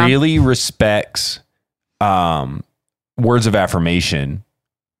and really respects words of affirmation.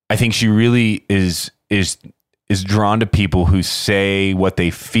 I think she really is drawn to people who say what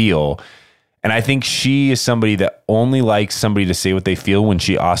they feel. And I think she is somebody that only likes somebody to say what they feel when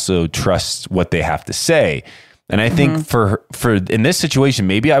she also trusts what they have to say. And I think for in this situation,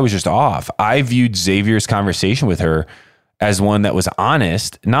 maybe I was just off. I viewed Xavier's conversation with her as one that was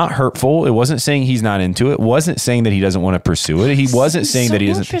honest, not hurtful. It wasn't saying he's not into it. Wasn't saying that he doesn't want to pursue it. He wasn't saying that he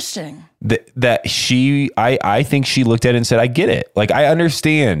doesn't. Interesting. I think she looked at it and said, I get it. Like, I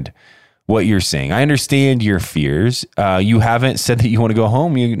understand what you're saying. I understand your fears. You haven't said that you want to go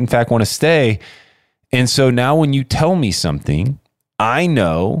home. You, in fact, want to stay. And so now when you tell me something, I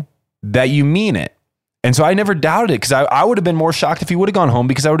know that you mean it. And so I never doubted it, because I would have been more shocked if he would have gone home,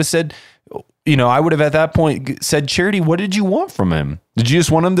 because I would have said, I would have at that point said, Charity, what did you want from him? Did you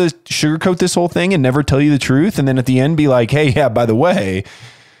just want him to sugarcoat this whole thing and never tell you the truth? And then at the end be like, hey, yeah, by the way,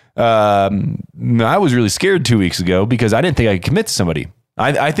 I was really scared 2 weeks ago because I didn't think I could commit to somebody.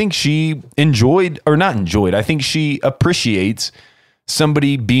 I think she I think she appreciates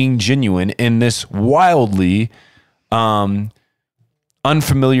somebody being genuine in this wildly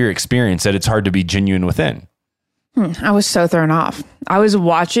unfamiliar experience that it's hard to be genuine within. I was so thrown off. I was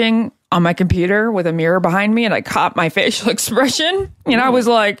watching on my computer with a mirror behind me, and I caught my facial expression, and I was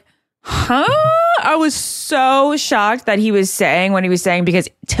like, huh? I was so shocked that he was saying what he was saying, because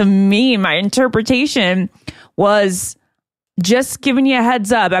to me, my interpretation was just giving you a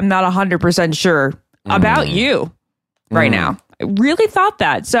heads up. I'm not 100% sure about you right now. I really thought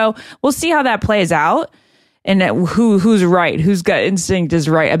that. So we'll see how that plays out. And who's right, whose gut instinct is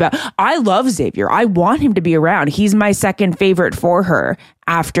right about. I love Xavier. I want him to be around. He's my second favorite for her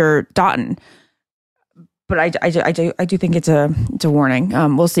after Dotun. But I do think it's a warning.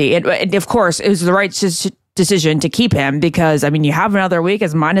 We'll see. It of course, it was the right decision to keep him, because you have another week.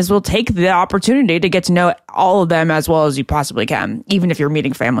 Might as well take the opportunity to get to know all of them as well as you possibly can. Even if you're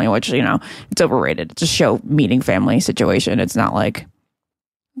meeting family, which it's overrated. It's a show meeting family situation. It's not like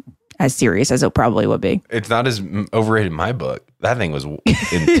as serious as it probably would be. It's not as overrated in my book. That thing was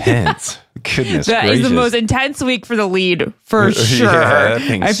intense. Goodness that gracious. Is the most intense week for the lead, for sure. Yeah, that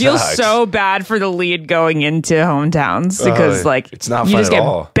thing I feel sucks. So bad for the lead going into hometowns, because it's not you fun just at get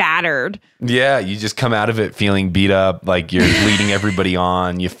all. Battered. Yeah, you just come out of it feeling beat up, like you're leading everybody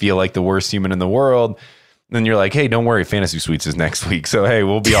on. You feel like the worst human in the world. Then you're like, hey, don't worry, Fantasy Suites is next week. So, hey,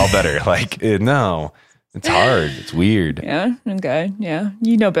 we'll be all better. No. It's hard. It's weird. Yeah. Okay. Yeah.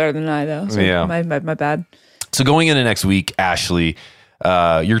 You know better than I, though. So yeah. My bad. So going into next week, Ashley,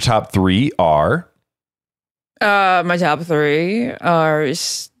 your top three are? My top three are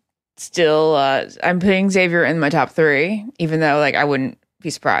still, I'm putting Xavier in my top three, even though I wouldn't be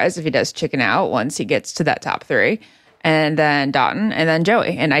surprised if he does chicken out once he gets to that top three. And then Dotun, and then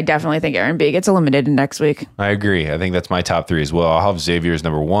Joey. And I definitely think Aaron B gets eliminated next week. I agree. I think that's my top three as well. I'll have Xavier as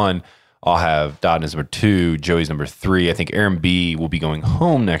number one. I'll have Dotun as number two, Joey's number three. I think Aaron B will be going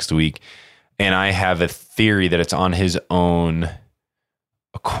home next week. And I have a theory that it's on his own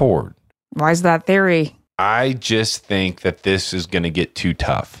accord. Why is that theory? I just think that this is going to get too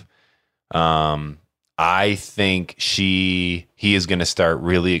tough. I think he is going to start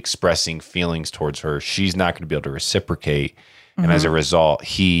really expressing feelings towards her. She's not going to be able to reciprocate. And as a result,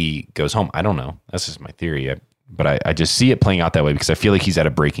 he goes home. I don't know. That's just my theory. But I just see it playing out that way, because I feel like he's at a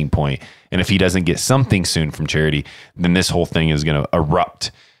breaking point. And if he doesn't get something soon from Charity, then this whole thing is going to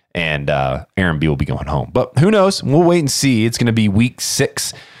erupt, and Aaron B will be going home. But who knows? We'll wait and see. It's going to be week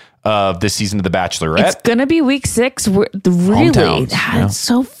 6 of this season of The Bachelorette. It's going to be week 6. Really? It's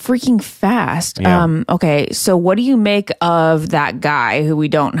so freaking fast. Yeah. Okay. So what do you make of that guy who we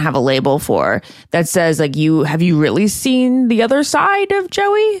don't have a label for that says, have you really seen the other side of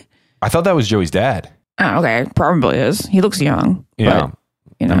Joey? I thought that was Joey's dad. Oh, okay. Probably is. He looks young. Yeah.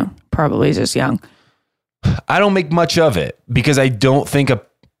 But, probably is just young. I don't make much of it, because I don't think a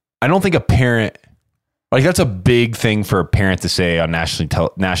parent, that's a big thing for a parent to say on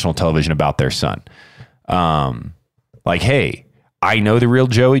national television about their son. Hey, I know the real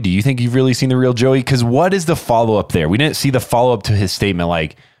Joey. Do you think you've really seen the real Joey? Because what is the follow-up there? We didn't see the follow-up to his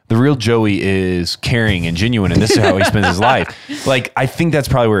statement, the real Joey is caring and genuine, and this is how he spends his life. I think that's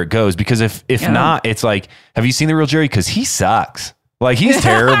probably where it goes, because if not, it's have you seen the real Joey? Because he sucks. He's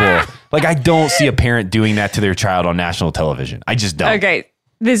terrible. I don't see a parent doing that to their child on national television. I just don't. Okay.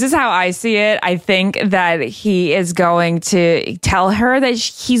 This is how I see it. I think that he is going to tell her that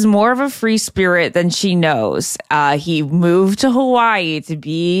he's more of a free spirit than she knows. He moved to Hawaii to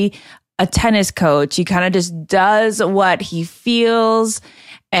be a tennis coach. He kind of just does what he feels.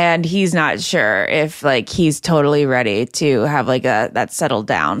 And he's not sure if he's totally ready to have that settled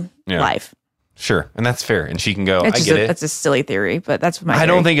down life. Sure. And that's fair. And she can go, I get it. That's a silly theory, but that's my theory. I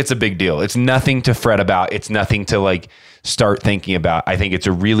don't think it's a big deal. It's nothing to fret about. It's nothing to start thinking about. I think it's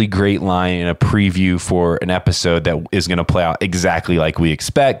a really great line and a preview for an episode that is going to play out exactly like we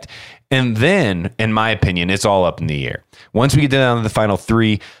expect. And then, in my opinion, it's all up in the air. Once we get down to the final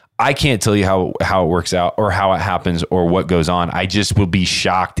 3, I can't tell you how it works out or how it happens or what goes on. I just will be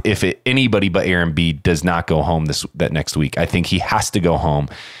shocked if anybody but Aaron B does not go home that next week. I think he has to go home.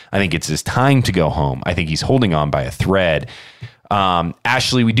 I think it's his time to go home. I think he's holding on by a thread.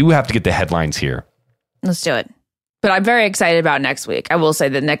 Ashley, we do have to get the headlines here. Let's do it. But I'm very excited about next week. I will say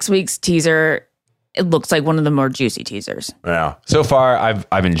that next week's teaser it looks like one of the more juicy teasers. Yeah. So far,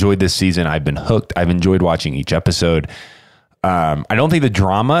 I've enjoyed this season. I've been hooked. I've enjoyed watching each episode. I don't think the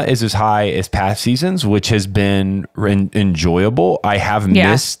drama is as high as past seasons, which has been enjoyable. I have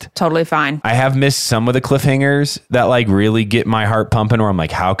missed totally fine. I have missed some of the cliffhangers that like really get my heart pumping, where I'm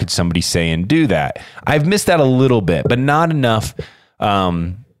like, how could somebody say and do that? I've missed that a little bit, but not enough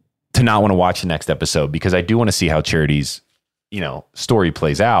to not want to watch the next episode, because I do want to see how Charity's, story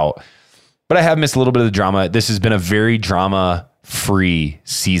plays out. But I have missed a little bit of the drama. This has been a very drama-free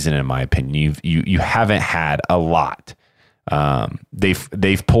season, in my opinion. You haven't had a lot.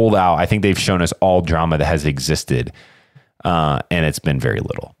 They've pulled out. I think they've shown us all drama that has existed, and it's been very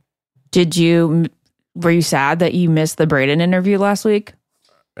little. Were you sad that you missed the Brayden interview last week?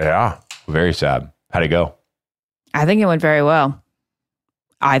 Yeah, very sad. How'd it go? I think it went very well.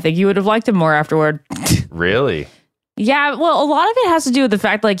 I think you would have liked him more afterward. Really? Yeah. Well, a lot of it has to do with the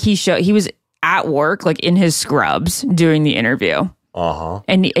fact like he was at work, like in his scrubs doing the interview.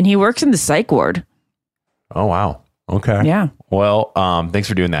 And he works in the psych ward. Oh, wow. Okay. Yeah. Well, thanks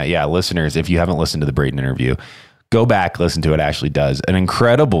for doing that. Yeah, listeners, if you haven't listened to the Brayden interview, go back, listen to it. Ashley does an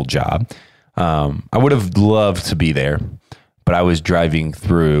incredible job. I would have loved to be there, but I was driving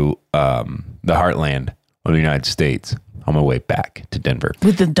through the heartland of the United States on my way back to Denver.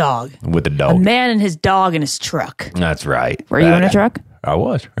 With the dog. A man and his dog in his truck. That's right. Were you in a truck? I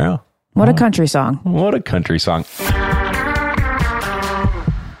was, yeah. What a country song. What a country song.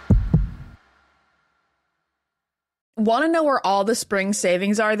 Want to know where all the spring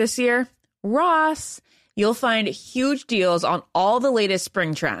savings are this year? Ross. You'll find huge deals on all the latest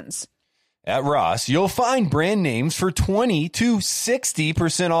spring trends. At Ross, you'll find brand names for 20 to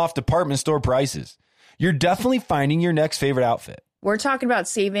 60% off department store prices. You're definitely finding your next favorite outfit. We're talking about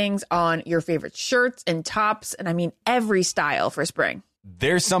savings on your favorite shirts and tops, and I mean every style for spring.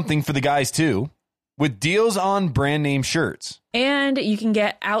 There's something for the guys too, with deals on brand name shirts. And you can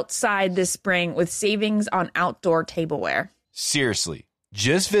get outside this spring with savings on outdoor tableware. Seriously,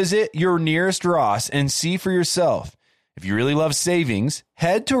 just visit your nearest Ross and see for yourself. If you really love savings,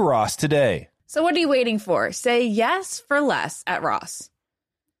 head to Ross today. So what are you waiting for? Say yes for less at Ross.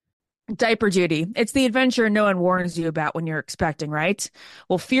 Diaper duty. It's the adventure no one warns you about when you're expecting, right?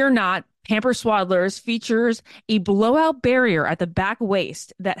 Well, fear not. Pampers Swaddlers features a blowout barrier at the back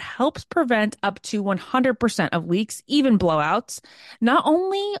waist that helps prevent up to 100% of leaks, even blowouts. Not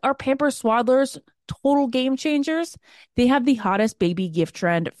only are Pampers Swaddlers total game changers, they have the hottest baby gift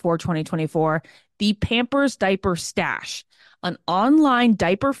trend for 2024, the Pampers Diaper Stash, an online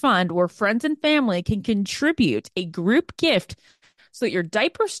diaper fund where friends and family can contribute a group gift so that your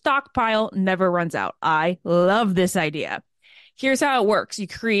diaper stockpile never runs out. I love this idea. Here's how it works. You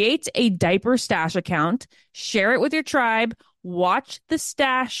create a diaper stash account, share it with your tribe, watch the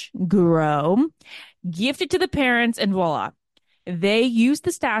stash grow, gift it to the parents, and voila. They use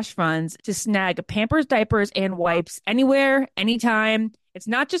the stash funds to snag Pampers diapers and wipes anywhere, anytime. It's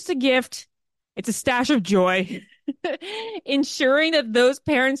not just a gift. It's a stash of joy, ensuring that those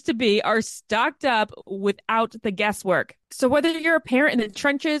parents-to-be are stocked up without the guesswork. So whether you're a parent in the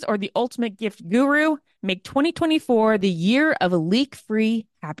trenches or the ultimate gift guru, make 2024 the year of leak-free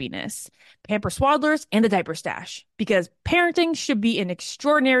happiness. Pampers Swaddlers and the Diaper Stash, because parenting should be an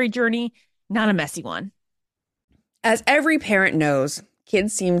extraordinary journey, not a messy one. As every parent knows,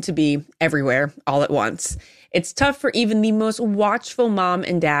 kids seem to be everywhere all at once. It's tough for even the most watchful mom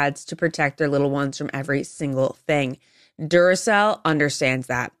and dads to protect their little ones from every single thing. Duracell understands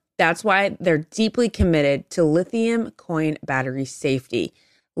that. That's why they're deeply committed to lithium coin battery safety.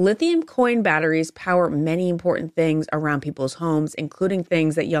 Lithium coin batteries power many important things around people's homes, including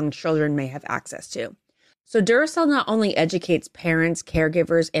things that young children may have access to. So Duracell not only educates parents,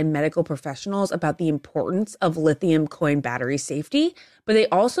 caregivers, and medical professionals about the importance of lithium coin battery safety, but they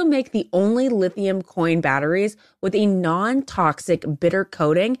also make the only lithium coin batteries with a non-toxic bitter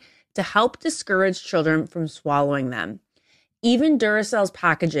coating to help discourage children from swallowing them. Even Duracell's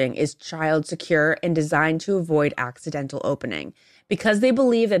packaging is child secure and designed to avoid accidental opening. Because they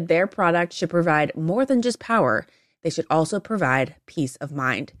believe that their product should provide more than just power, they should also provide peace of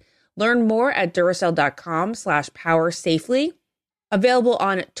mind. Learn more at Duracell.com/power safely. Available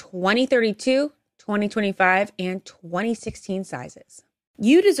on 2032, 2025, and 2016 sizes.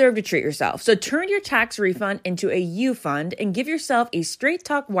 You deserve to treat yourself, so turn your tax refund into a U fund and give yourself a Straight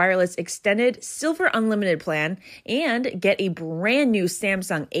Talk Wireless Extended Silver Unlimited plan and get a brand new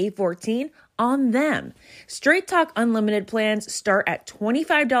Samsung A14 on them. Straight Talk Unlimited plans start at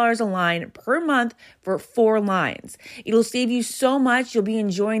 $25 a line per month for 4 lines. It'll save you so much, you'll be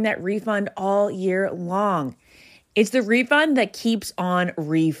enjoying that refund all year long. It's the refund that keeps on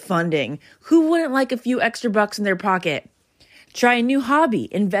refunding. Who wouldn't like a few extra bucks in their pocket? Try a new hobby,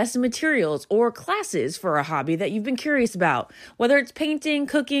 invest in materials or classes for a hobby that you've been curious about, whether it's painting,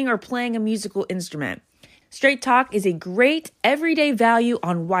 cooking, or playing a musical instrument. Straight Talk is a great everyday value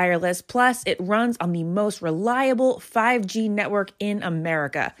on wireless, plus it runs on the most reliable 5G network in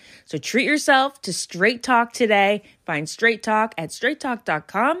America. So treat yourself to Straight Talk today. Find Straight Talk at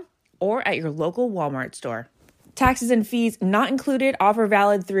straighttalk.com or at your local Walmart store. Taxes and fees not included. Offer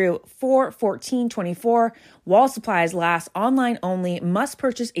valid through 4/14/24. While supplies last. Online only. Must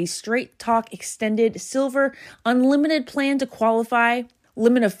purchase a Straight Talk Extended Silver Unlimited plan to qualify.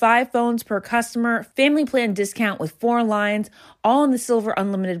 Limit of 5 phones per customer. Family plan discount with 4 lines. All in the Silver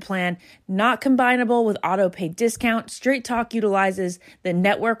Unlimited plan. Not combinable with auto pay discount. Straight Talk utilizes the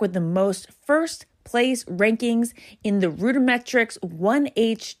network with the most first place rankings in the Rudimetrics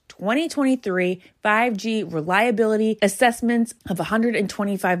 1H 2023 5G reliability assessments of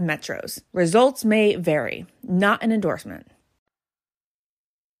 125 metros. Results may vary. Not an endorsement.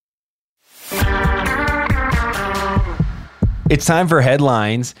 It's time for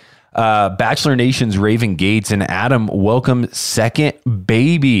headlines. Bachelor Nation's Raven Gates and Adam welcome second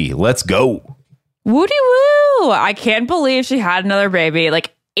baby. Let's go. Woody woo! I can't believe she had another baby.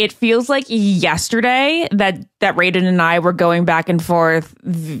 Like, it feels like yesterday that Raiden and I were going back and forth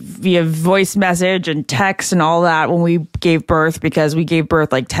via voice message and text and all that when we gave birth, because we gave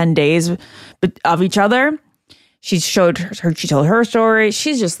birth like 10 days of each other. She told her story.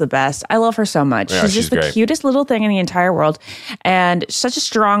 She's just the best. I love her so much. Yeah, she's just the cutest little thing in the entire world. And such a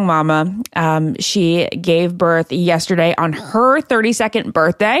strong mama. She gave birth yesterday on her 32nd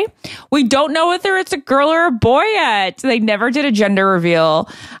birthday. We don't know whether it's a girl or a boy yet. They never did a gender reveal.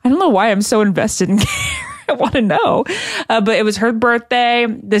 I don't know why I'm so invested in I want to know. But it was her birthday.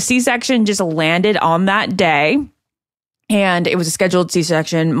 The C-section just landed on that day. And it was a scheduled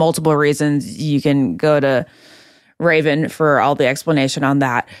C-section. Multiple reasons. You can go to Raven for all the explanation on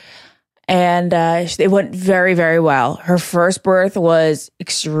that. And it went very, very well. Her first birth was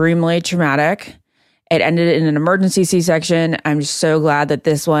extremely traumatic. It ended in an emergency C-section. I'm just so glad that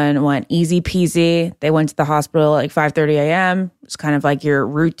this one went easy peasy. They went to the hospital at like 5:30 a.m. It's kind of like your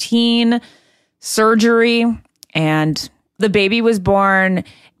routine surgery. And the baby was born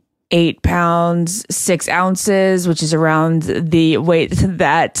 8 pounds, 6 ounces, which is around the weight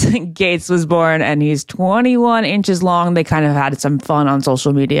that Gates was born, and he's 21 inches long. They kind of had some fun on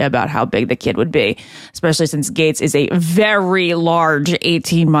social media about how big the kid would be, especially since Gates is a very large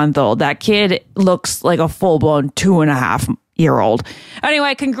 18-month-old. That kid looks like a full-blown 2.5-year-old.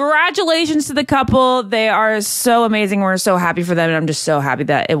 Anyway, congratulations to the couple. They are so amazing. We're so happy for them, and I'm just so happy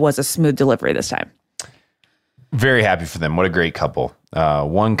that it was a smooth delivery this time. Very happy for them. What a great couple.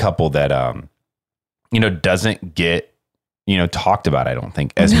 One couple that, doesn't get, talked about, I don't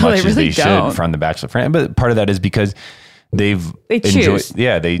think, as much as they should from the Bachelor friend. But part of that is because they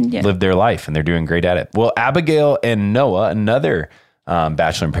lived their life and they're doing great at it. Well, Abigail and Noah, another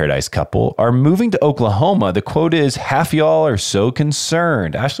Bachelor in Paradise couple, are moving to Oklahoma. The quote is, half y'all are so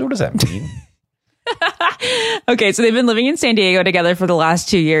concerned. Ashley, what does that mean? Okay, so they've been living in San Diego together for the last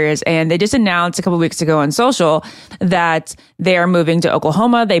 2 years, and they just announced a couple weeks ago on social that they are moving to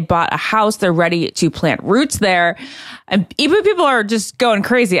Oklahoma. They bought a house. They're ready to plant roots there. And even people are just going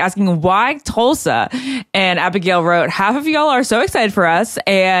crazy asking, why Tulsa? And Abigail wrote, half of y'all are so excited for us,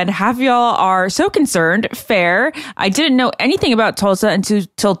 and half of y'all are so concerned. Fair. I didn't know anything about Tulsa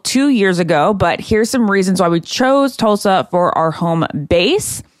until 2 years ago, but here's some reasons why we chose Tulsa for our home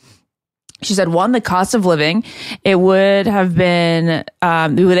base. She said, one, the cost of living. It would have been,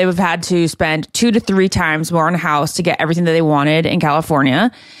 they would have had to spend 2 to 3 times more on a house to get everything that they wanted in California.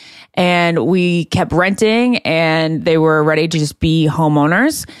 And we kept renting, and they were ready to just be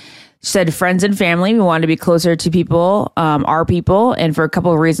homeowners. She said, friends and family, we wanted to be closer to people, our people. And for a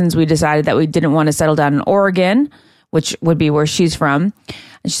couple of reasons, we decided that we didn't want to settle down in Oregon, which would be where she's from.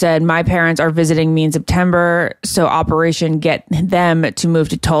 She said, my parents are visiting me in September, so Operation Get Them to move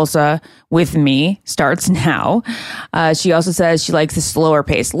to Tulsa with me starts now. She also says she likes the slower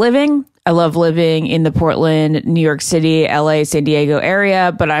paced living. I love living in the Portland, New York City, LA, San Diego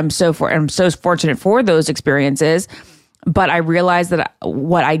area, but I'm so fortunate for those experiences. But I realized that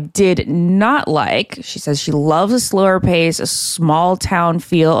what I did not like, she says she loves a slower pace, a small town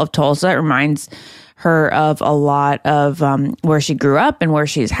feel of Tulsa. It reminds her of a lot of where she grew up and where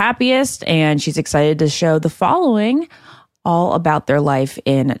she's happiest. And she's excited to show the following all about their life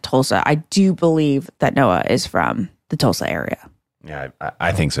in Tulsa. I do believe that Noah is from the Tulsa area. Yeah,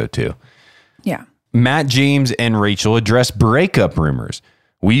 I think so too. Yeah. Matt James and Rachel address breakup rumors.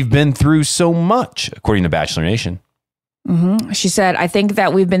 We've been through so much, according to Bachelor Nation. She said, I think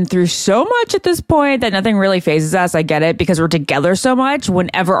that we've been through so much at this point that nothing really phases us. I get it because we're together so much.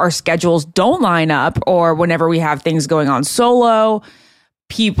 Whenever our schedules don't line up or whenever we have things going on solo,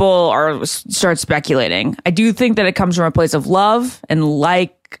 people start speculating. I do think that it comes from a place of love and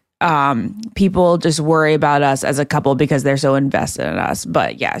people just worry about us as a couple because they're so invested in us.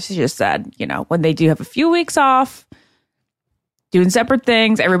 But yeah, she just said, when they do have a few weeks off, doing separate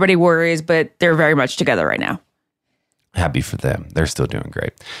things, everybody worries, but they're very much together right now. Happy for them. They're still doing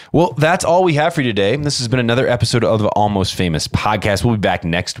great. Well, that's all we have for you today. This has been another episode of the Almost Famous podcast. We'll be back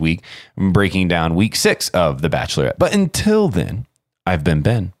next week breaking down week 6 of The Bachelorette. But until then, I've been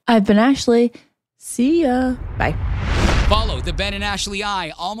Ben. I've been Ashley. See ya. Bye. Follow the Ben and Ashley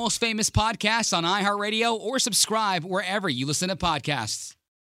I Almost Famous podcast on iHeartRadio or subscribe wherever you listen to podcasts.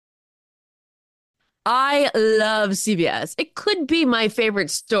 I love CVS. It could be my favorite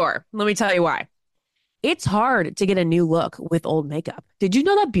store. Let me tell you why. It's hard to get a new look with old makeup. Did you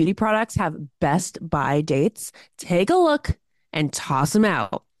know that beauty products have best buy dates? Take a look and toss them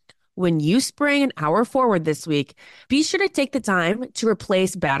out. When you spring an hour forward this week, be sure to take the time to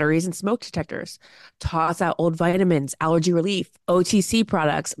replace batteries and smoke detectors. Toss out old vitamins, allergy relief, OTC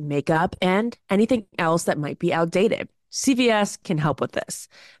products, makeup, and anything else that might be outdated. CVS can help with this.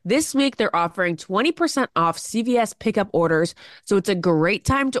 This week, they're offering 20% off CVS pickup orders, so it's a great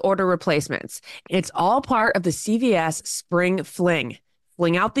time to order replacements. It's all part of the CVS Spring Fling.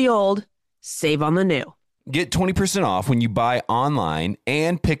 Fling out the old, save on the new. Get 20% off when you buy online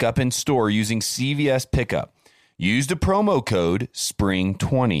and pick up in store using CVS Pickup. Use the promo code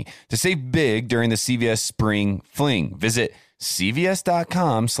SPRING20 to save big during the CVS Spring Fling. Visit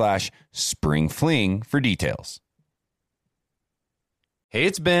cvs.com/springfling for details. Hey,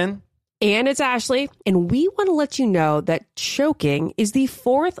 it's Ben. And it's Ashley, and we want to let you know that choking is the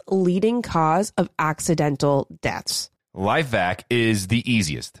 4th leading cause of accidental deaths. LifeVac is the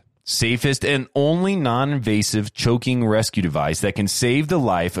easiest, safest, and only non-invasive choking rescue device that can save the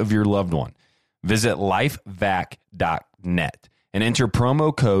life of your loved one. Visit lifevac.net and enter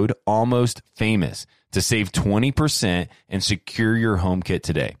promo code ALMOSTFAMOUS to save 20% and secure your home kit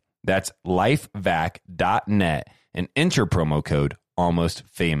today. That's lifevac.net and enter promo code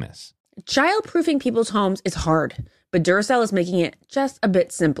ALMOSTFAMOUS. Childproofing people's homes is hard, but Duracell is making it just a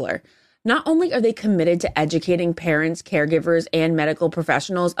bit simpler. Not only are they committed to educating parents, caregivers, and medical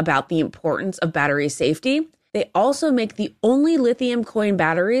professionals about the importance of battery safety, they also make the only lithium coin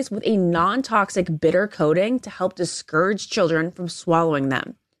batteries with a non-toxic bitter coating to help discourage children from swallowing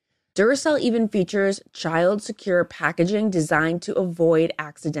them. Duracell even features child-secure packaging designed to avoid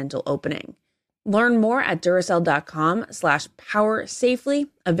accidental opening. Learn more at Duracell.com/powersafely,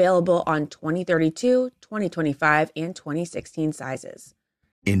 available on 2032, 2025, and 2016 sizes.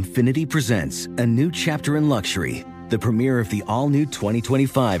 Infiniti presents a new chapter in luxury, the premiere of the all-new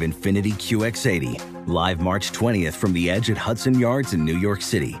 2025 Infiniti QX80, live March 20th from the Edge at Hudson Yards in New York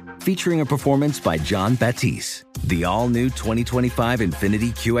City, featuring a performance by Jon Batiste. The all-new 2025 Infiniti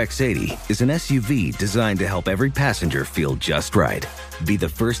QX80 is an SUV designed to help every passenger feel just right. Be the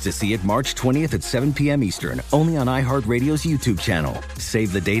first to see it March 20th at 7 p.m. Eastern, only on iHeartRadio's YouTube channel.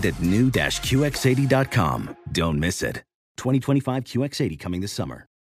 Save the date at new-QX80.com. Don't miss it. 2025 QX80 coming this summer.